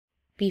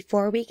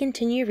Before we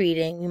continue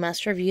reading, we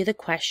must review the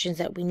questions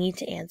that we need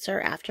to answer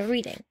after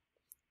reading.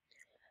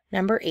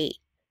 Number 8.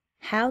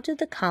 How did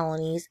the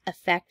colonies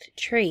affect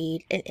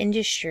trade and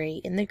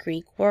industry in the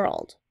Greek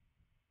world?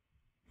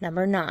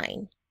 Number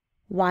 9.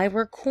 Why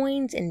were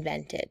coins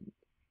invented?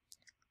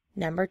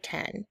 Number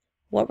 10.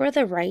 What were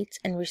the rights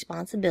and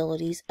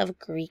responsibilities of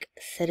Greek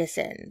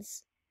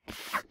citizens?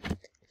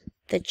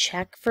 The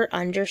check for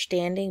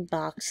understanding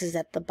box is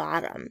at the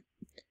bottom.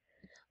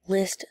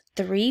 List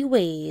 3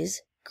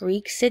 ways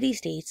Greek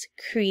city-states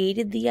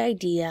created the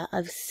idea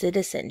of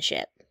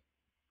citizenship.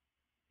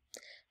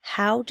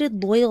 How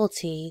did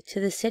loyalty to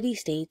the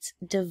city-states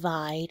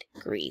divide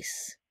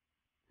Greece?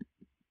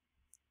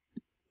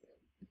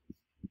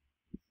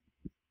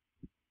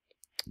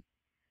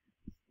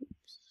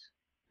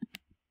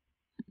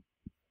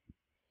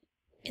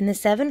 In the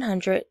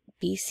 700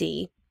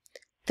 BC,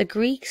 the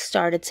Greeks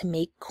started to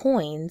make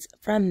coins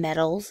from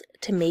metals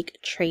to make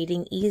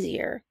trading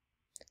easier.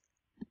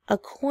 A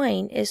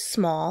coin is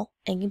small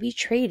and can be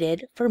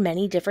traded for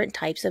many different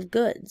types of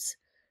goods.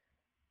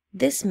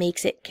 This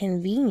makes it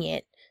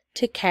convenient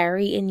to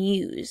carry and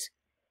use.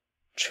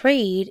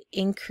 Trade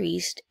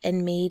increased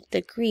and made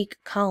the Greek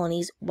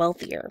colonies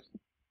wealthier.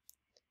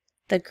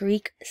 The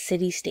Greek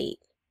city-state.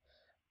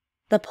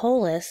 The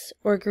polis,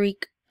 or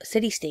Greek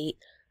city-state,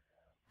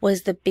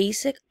 was the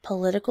basic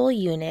political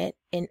unit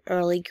in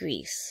early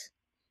Greece.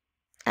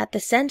 At the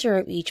center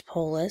of each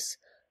polis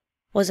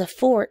was a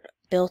fort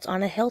built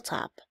on a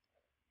hilltop.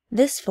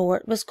 This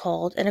fort was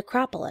called an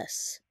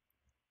acropolis.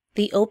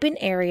 The open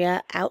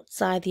area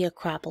outside the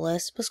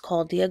acropolis was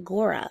called the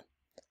agora.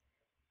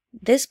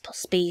 This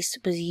space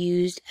was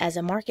used as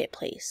a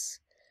marketplace.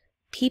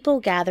 People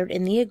gathered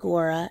in the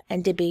agora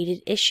and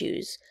debated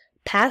issues,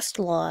 passed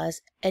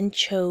laws, and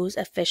chose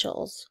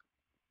officials.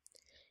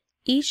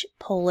 Each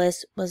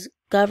polis was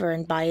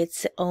governed by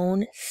its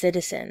own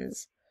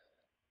citizens.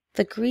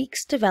 The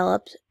Greeks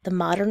developed the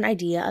modern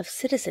idea of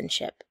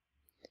citizenship.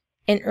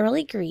 In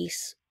early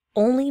Greece,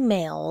 only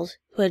males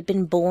who had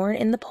been born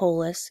in the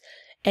polis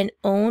and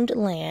owned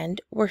land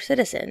were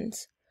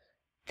citizens.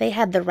 They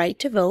had the right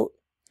to vote,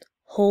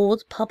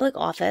 hold public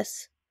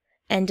office,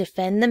 and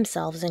defend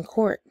themselves in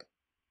court.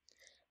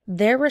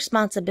 Their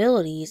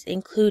responsibilities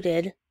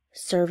included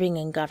serving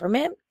in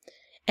government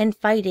and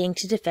fighting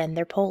to defend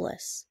their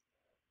polis.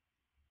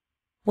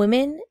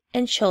 Women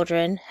and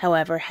children,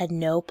 however, had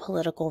no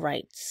political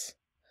rights.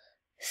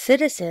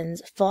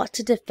 Citizens fought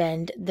to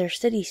defend their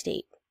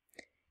city-state.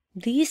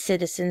 These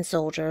citizen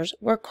soldiers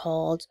were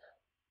called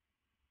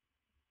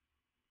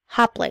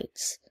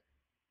hoplites.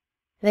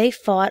 They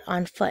fought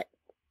on foot.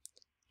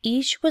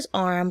 Each was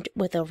armed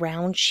with a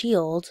round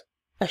shield,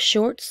 a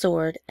short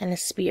sword, and a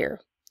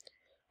spear.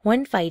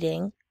 When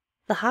fighting,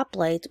 the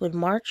hoplites would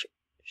march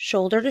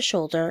shoulder to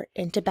shoulder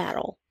into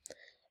battle.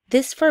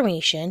 This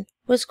formation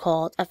was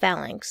called a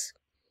phalanx.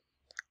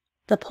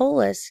 The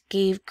polis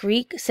gave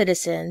Greek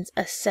citizens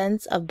a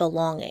sense of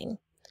belonging.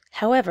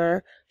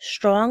 However,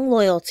 strong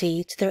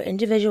loyalty to their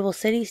individual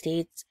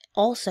city-states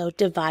also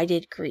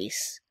divided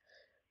Greece.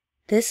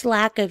 This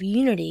lack of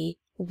unity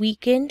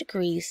weakened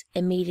Greece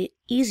and made it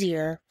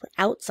easier for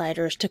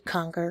outsiders to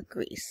conquer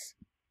Greece.